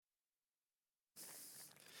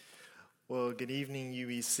Well, good evening,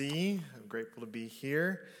 UEC. I'm grateful to be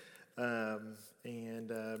here and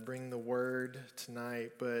bring the word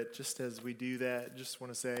tonight. But just as we do that, just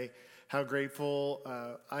want to say how grateful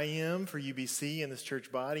I am for UBC and this church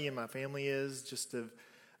body, and my family is just have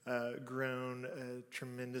grown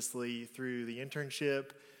tremendously through the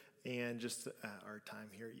internship and just our time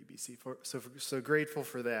here at UBC. So grateful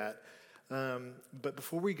for that. But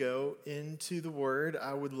before we go into the word,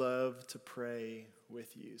 I would love to pray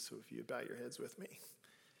with you. So if you bow your heads with me.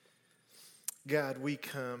 God, we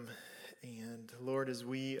come, and Lord, as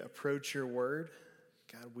we approach your word,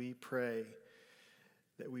 God, we pray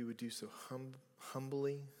that we would do so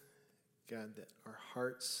humbly. God, that our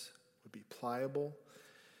hearts would be pliable.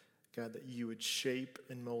 God, that you would shape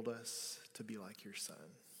and mold us to be like your Son.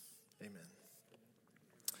 Amen.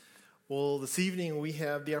 Well, this evening we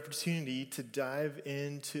have the opportunity to dive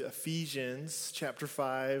into Ephesians chapter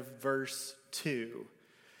 5, verse 2.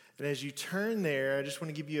 And as you turn there, I just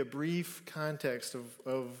want to give you a brief context of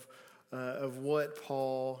what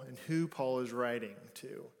Paul and who Paul is writing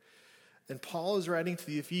to. And Paul is writing to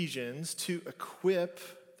the Ephesians to equip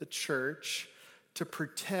the church to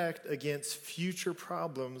protect against future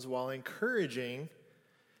problems while encouraging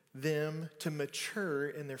them to mature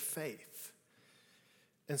in their faith.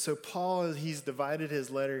 And so Paul, he's divided his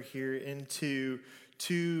letter here into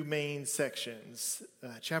two main sections.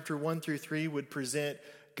 Chapter 1 through 3 would present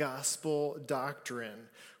gospel doctrine,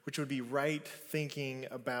 which would be right thinking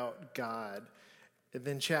about God. And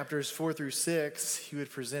then chapters 4 through 6, he would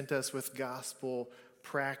present us with gospel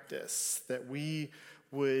practice, that we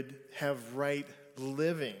would have right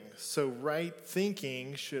living. So right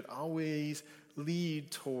thinking should always lead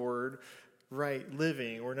toward right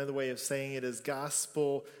living, or another way of saying it is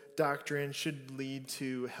gospel doctrine should lead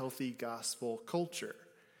to healthy gospel culture.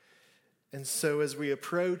 And so as we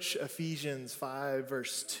approach Ephesians 5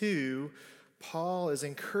 verse 2, Paul is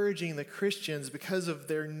encouraging the Christians because of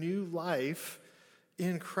their new life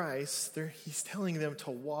in Christ. He's telling them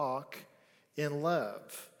to walk in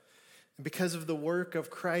love. And because of the work of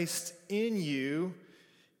Christ in you,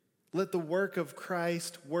 let the work of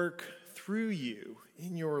Christ work through you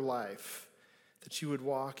in your life, that you would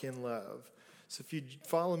walk in love. So if you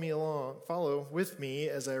follow with me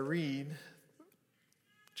as I read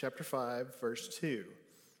chapter 5, verse 2,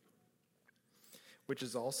 which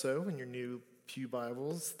is also in your new Pew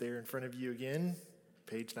Bibles there in front of you again,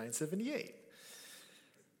 page 978.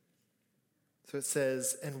 So it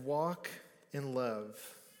says, "And walk in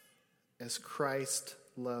love as Christ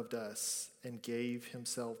loved us and gave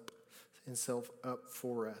himself up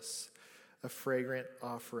for us, a fragrant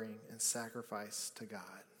offering and sacrifice to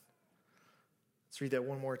God." Let's read that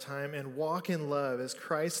one more time. "And walk in love as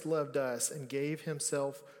Christ loved us and gave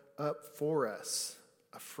himself up for us,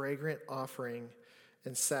 a fragrant offering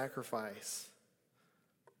and sacrifice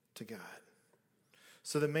to God."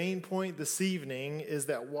 So the main point this evening is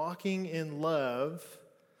that walking in love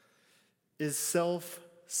is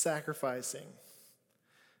self-sacrificing.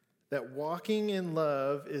 That walking in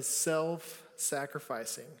love is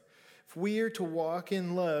self-sacrificing. If we are to walk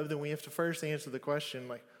in love, then we have to first answer the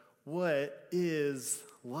question, what is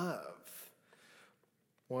love?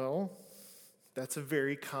 Well, that's a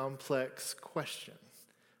very complex question.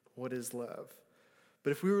 What is love?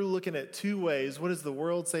 But if we were looking at two ways, what does the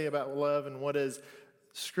world say about love and what does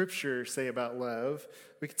Scripture say about love?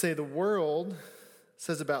 We could say the world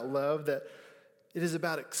says about love that it is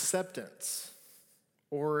about acceptance,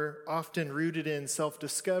 or often rooted in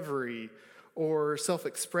self-discovery or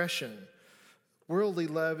self-expression. Worldly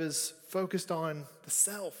love is focused on the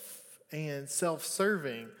self and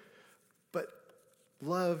self-serving, but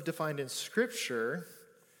love defined in Scripture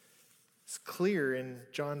is clear. In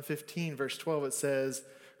John 15, verse 12, it says,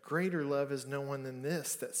 "Greater love is no one than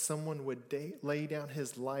this, that someone would lay down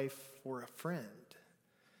his life for a friend."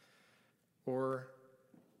 Or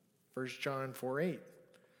 1 John 4:8,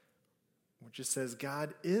 which just says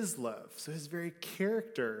God is love. So his very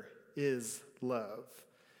character is love.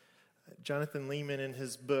 Jonathan Leeman, in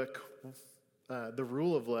his book, The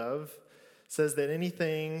Rule of Love, says that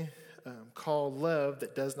anything called love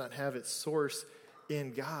that does not have its source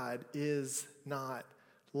in God is not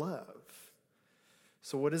love.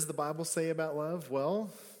 So what does the Bible say about love? Well,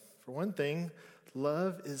 for one thing,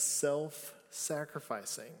 love is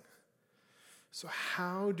self-sacrificing. So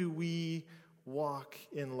how do we walk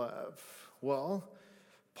in love? Well,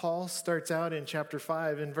 Paul starts out in chapter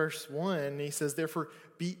 5 in verse 1, and he says, "Therefore,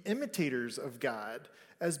 be imitators of God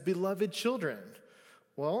as beloved children."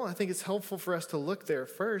 Well, I think it's helpful for us to look there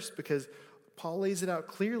first because Paul lays it out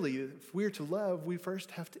clearly. If we are to love, we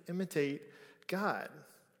first have to imitate God.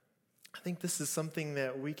 I think this is something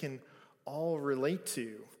that we can all relate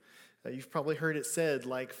to. You've probably heard it said,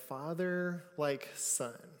 like father, like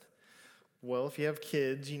son. Well, if you have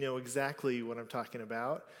kids, you know exactly what I'm talking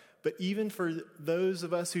about. But even for those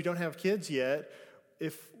of us who don't have kids yet,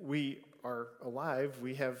 if we are alive,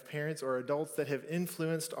 we have parents or adults that have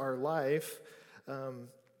influenced our life,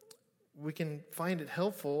 we can find it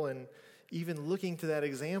helpful in even looking to that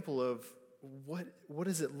example of what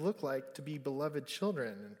does it look like to be beloved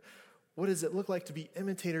children? And what does it look like to be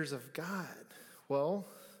imitators of God? Well,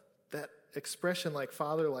 that expression like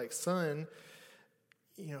father, like son,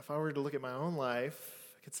 if I were to look at my own life,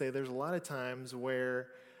 I could say there's a lot of times where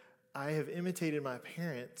I have imitated my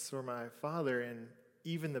parents or my father in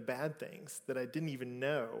even the bad things that I didn't even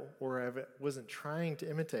know or I wasn't trying to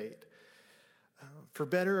imitate. For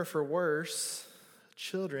better or for worse,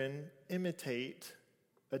 children imitate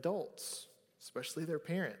adults, especially their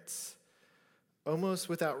parents. Almost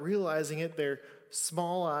without realizing it, their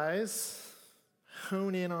small eyes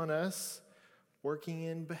hone in on us, working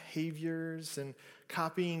in behaviors and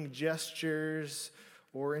copying gestures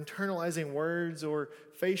or internalizing words or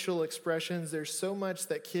facial expressions. There's so much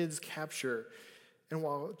that kids capture. And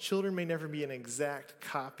while children may never be an exact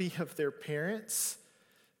copy of their parents,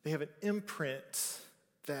 they have an imprint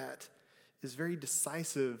that is very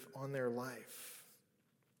decisive on their life.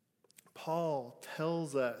 Paul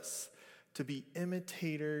tells us to be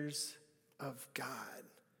imitators of God.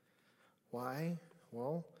 Why?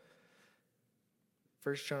 Well,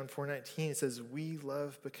 1 John 4:19 says, we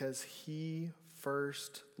love because he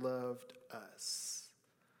first loved us.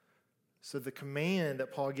 So the command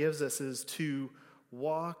that Paul gives us is to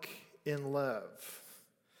walk in love.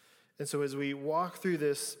 And so as we walk through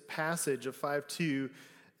this passage of 5:2,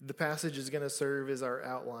 the passage is going to serve as our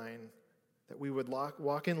outline, that we would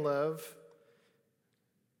walk in love,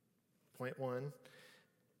 point 1,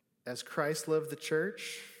 as Christ loved the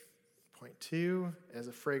church, point 2, as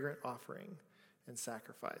a fragrant offering and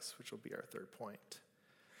sacrifice, which will be our third point.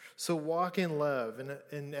 So walk in love.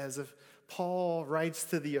 And as Paul writes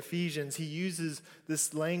to the Ephesians, he uses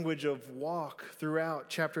this language of walk throughout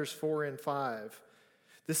chapters 4 and 5.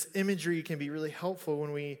 This imagery can be really helpful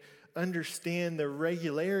when we understand the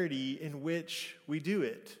regularity in which we do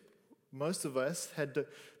it. Most of us had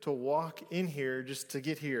to walk in here just to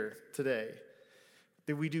get here today.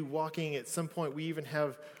 That we do walking at some point. We even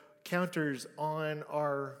have counters on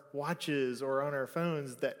our watches or on our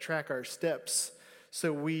phones that track our steps.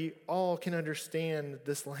 So we all can understand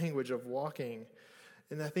this language of walking.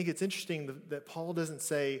 And I think it's interesting that Paul doesn't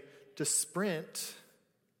say to sprint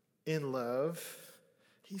in love.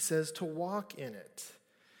 He says to walk in it.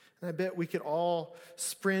 And I bet we could all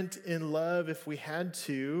sprint in love if we had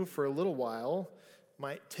to for a little while.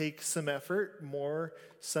 Might take some effort,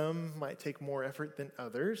 some might take more effort than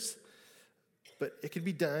others. But it could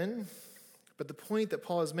be done. But the point that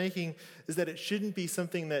Paul is making is that it shouldn't be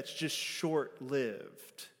something that's just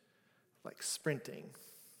short-lived, like sprinting,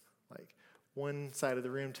 like one side of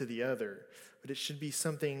the room to the other. But it should be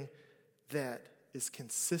something that is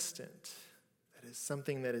consistent, that is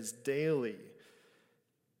something that is daily.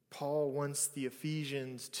 Paul wants the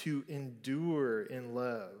Ephesians to endure in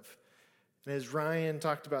love. And as Ryan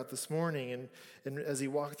talked about this morning, and as he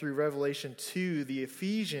walked through Revelation 2, the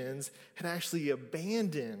Ephesians had actually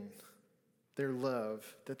abandoned their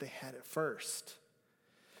love that they had at first.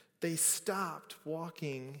 They stopped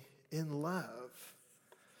walking in love.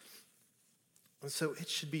 And so it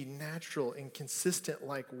should be natural and consistent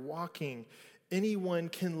like walking. Anyone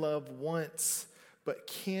can love once, but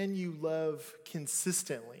can you love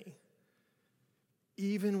consistently?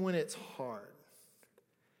 Even when it's hard.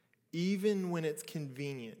 Even when it's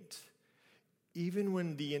convenient, even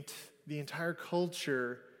when the entire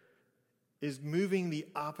culture is moving the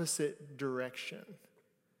opposite direction,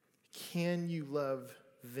 can you love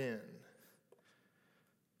then?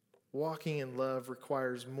 Walking in love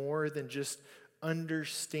requires more than just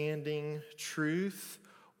understanding truth.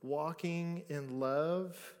 Walking in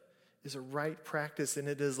love is a right practice, and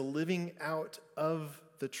it is a living out of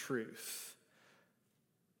the truth.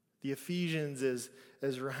 The Ephesians,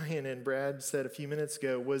 as Ryan and Brad said a few minutes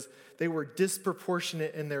ago, they were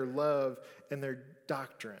disproportionate in their love and their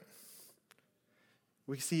doctrine.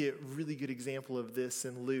 We see a really good example of this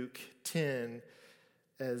in Luke 10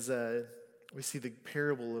 as we see the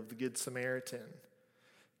parable of the Good Samaritan.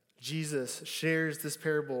 Jesus shares this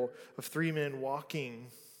parable of 3 men walking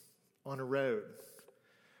on a road.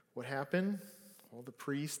 What happened? Well, the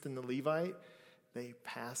priest and the Levite, they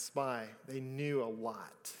passed by. They knew a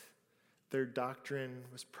lot. Their doctrine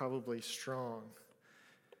was probably strong.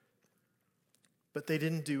 But they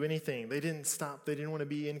didn't do anything. They didn't stop. They didn't want to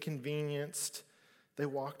be inconvenienced. They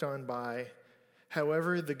walked on by.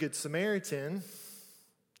 However, the Good Samaritan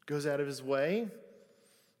goes out of his way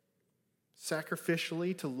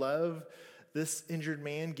sacrificially to love this injured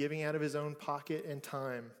man, giving out of his own pocket and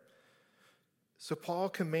time. So Paul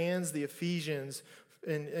commands the Ephesians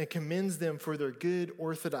and commends them for their good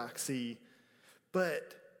orthodoxy.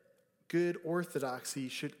 But good orthodoxy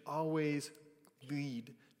should always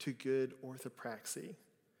lead to good orthopraxy.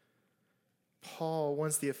 Paul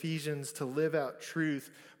wants the Ephesians to live out truth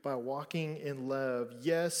by walking in love.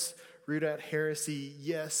 Yes, root out heresy.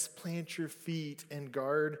 Yes, plant your feet and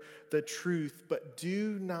guard the truth. But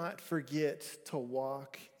do not forget to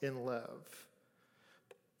walk in love.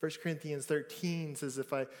 1 Corinthians 13 says,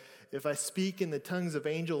 if I speak in the tongues of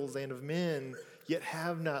angels and of men, yet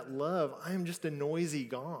have not love, I am just a noisy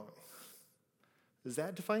gong. Does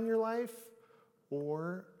that define your life?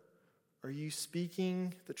 Or are you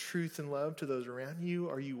speaking the truth in love to those around you?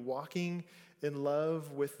 Are you walking in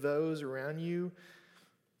love with those around you?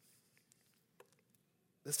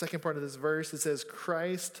 The second part of this verse, it says,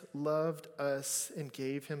 Christ loved us and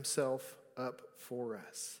gave himself up for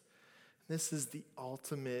us. This is the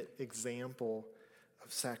ultimate example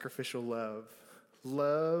of sacrificial love.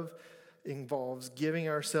 Love involves giving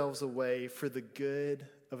ourselves away for the good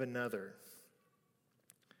of another.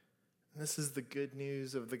 And this is the good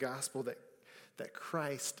news of the gospel, that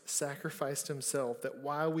Christ sacrificed himself, that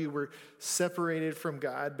while we were separated from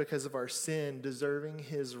God because of our sin, deserving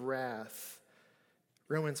his wrath,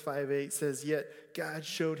 Romans 5:8 says, yet God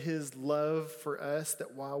showed his love for us,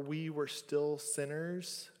 that while we were still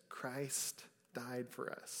sinners, Christ died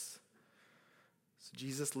for us. So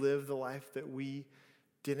Jesus lived the life that we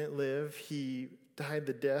didn't live. He died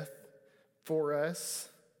the death for us,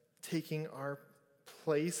 taking our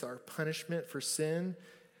place, our punishment for sin,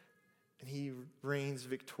 and he reigns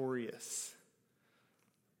victorious.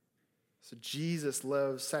 So Jesus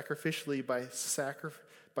loves sacrificially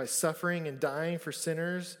by suffering and dying for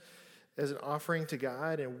sinners as an offering to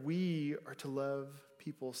God, and we are to love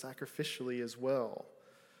people sacrificially as well.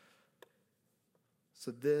 So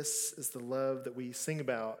this is the love that we sing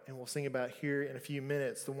about, and we'll sing about here in a few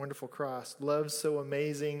minutes, the wonderful cross. Love so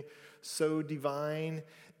amazing, so divine,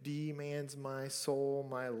 demands my soul,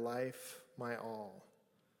 my life, my all.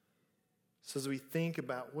 So as we think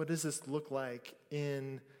about what does this look like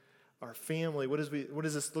in our family, what does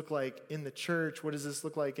this look like in the church, what does this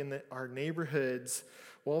look like in our neighborhoods?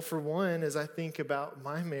 Well, for one, as I think about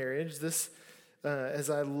my marriage, as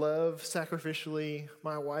I love sacrificially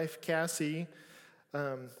my wife, Cassie,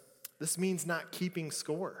 this means not keeping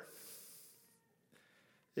score.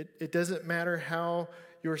 It doesn't matter how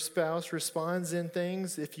your spouse responds in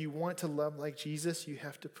things. If you want to love like Jesus, you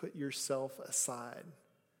have to put yourself aside.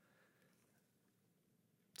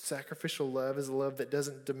 Sacrificial love is a love that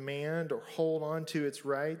doesn't demand or hold on to its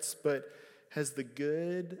rights, but has the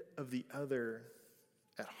good of the other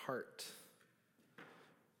at heart.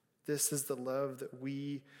 This is the love that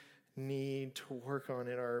we need to work on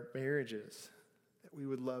in our marriages, that we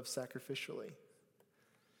would love sacrificially.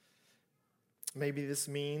 Maybe this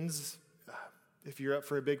means if you're up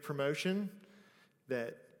for a big promotion,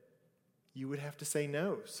 that you would have to say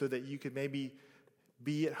no so that you could maybe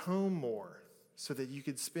be at home more, so that you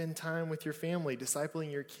could spend time with your family,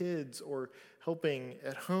 discipling your kids or helping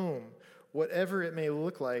at home. Whatever it may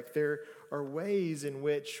look like, there are ways in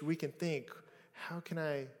which we can think, how can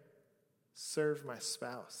I serve my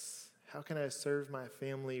spouse? How can I serve my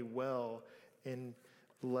family well and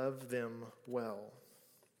love them well?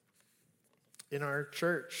 In our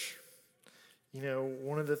church,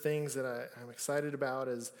 one of the things that I'm excited about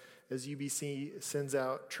as UBC sends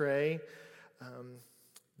out Trey,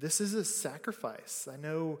 this is a sacrifice. I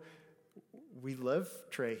know we love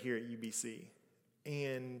Trey here at UBC,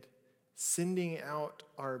 and sending out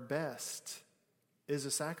our best is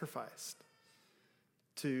a sacrifice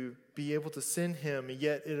to be able to send him,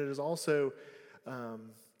 yet it is also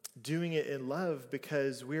doing it in love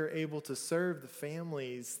because we're able to serve the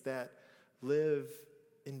families that live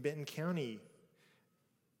in Benton County,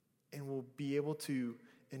 and we'll be able to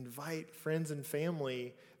invite friends and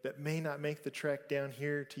family that may not make the trek down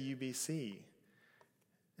here to UBC.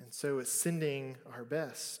 And so it's sending our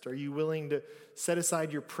best. Are you willing to set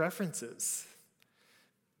aside your preferences?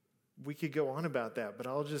 We could go on about that, but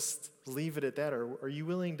I'll just leave it at that. Or are you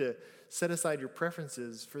willing to set aside your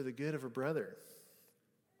preferences for the good of a brother?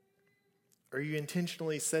 Are you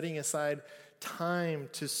intentionally setting aside time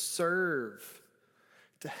to serve,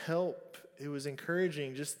 to help? It was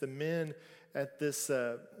encouraging, just the men at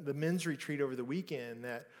the men's retreat over the weekend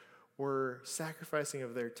that were sacrificing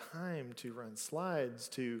of their time to run slides,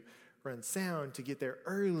 to run sound, to get there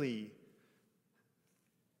early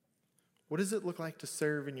What does it look like to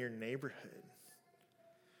serve in your neighborhood?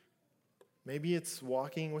 Maybe it's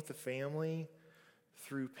walking with the family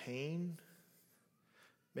through pain.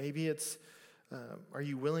 Maybe it's, are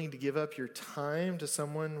you willing to give up your time to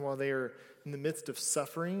someone while they are in the midst of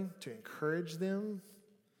suffering to encourage them?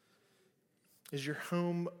 Is your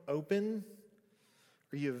home open?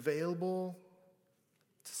 Are you available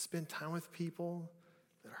to spend time with people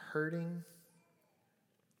that are hurting?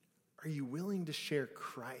 Are you willing to share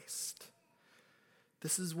Christ?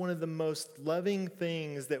 This is one of the most loving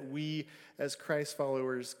things that we as Christ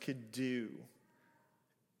followers could do,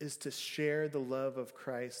 is to share the love of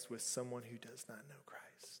Christ with someone who does not know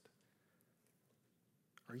Christ.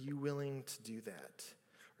 Are you willing to do that?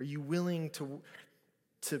 Are you willing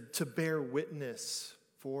to bear witness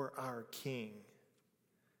for our King?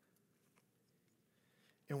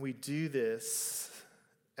 And we do this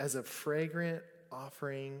as a fragrant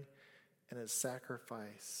offering and a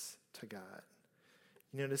sacrifice to God.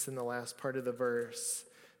 You notice in the last part of the verse,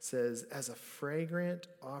 it says, as a fragrant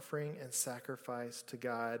offering and sacrifice to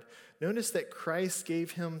God. Notice that Christ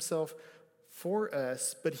gave himself for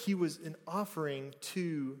us, but he was an offering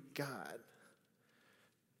to God.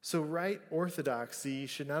 So right orthodoxy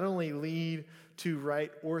should not only lead to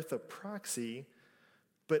right orthopraxy,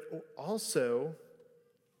 but also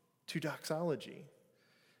to doxology,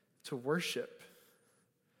 to worship.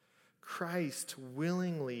 Christ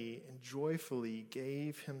willingly and joyfully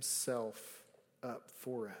gave himself up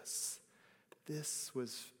for us. This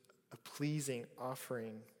was a pleasing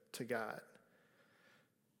offering to God.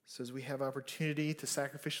 So as we have opportunity to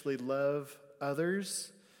sacrificially love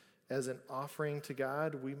others as an offering to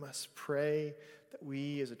God, we must pray that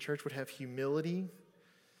we as a church would have humility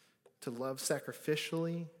to love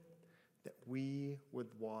sacrificially, that we would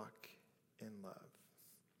walk in love.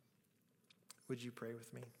 Would you pray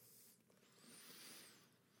with me?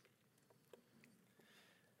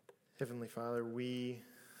 Heavenly Father, we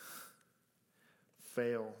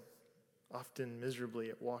fail often miserably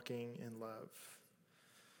at walking in love.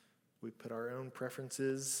 We put our own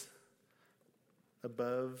preferences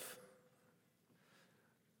above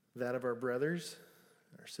that of our brothers,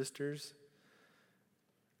 our sisters.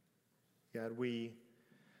 God, we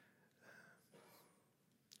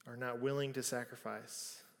are not willing to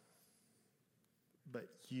sacrifice, but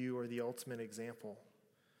you are the ultimate example.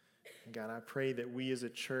 And God, I pray that we as a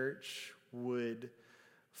church would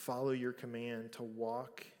follow your command to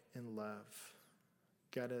walk in love.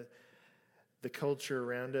 God, the culture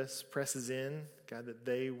around us presses in, God, that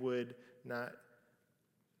they would not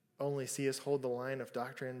only see us hold the line of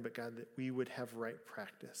doctrine, but God, that we would have right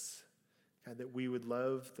practice. God, that we would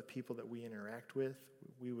love the people that we interact with.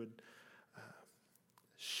 We would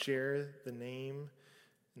share the name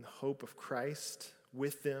and the hope of Christ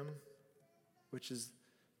with them, which is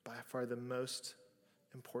by far the most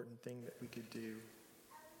important thing that we could do.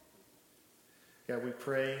 God, we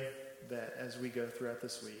pray that as we go throughout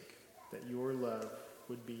this week, that your love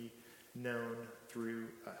would be known through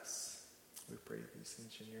us. We pray these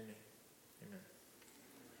things in your name. Amen.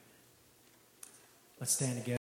 Let's stand together.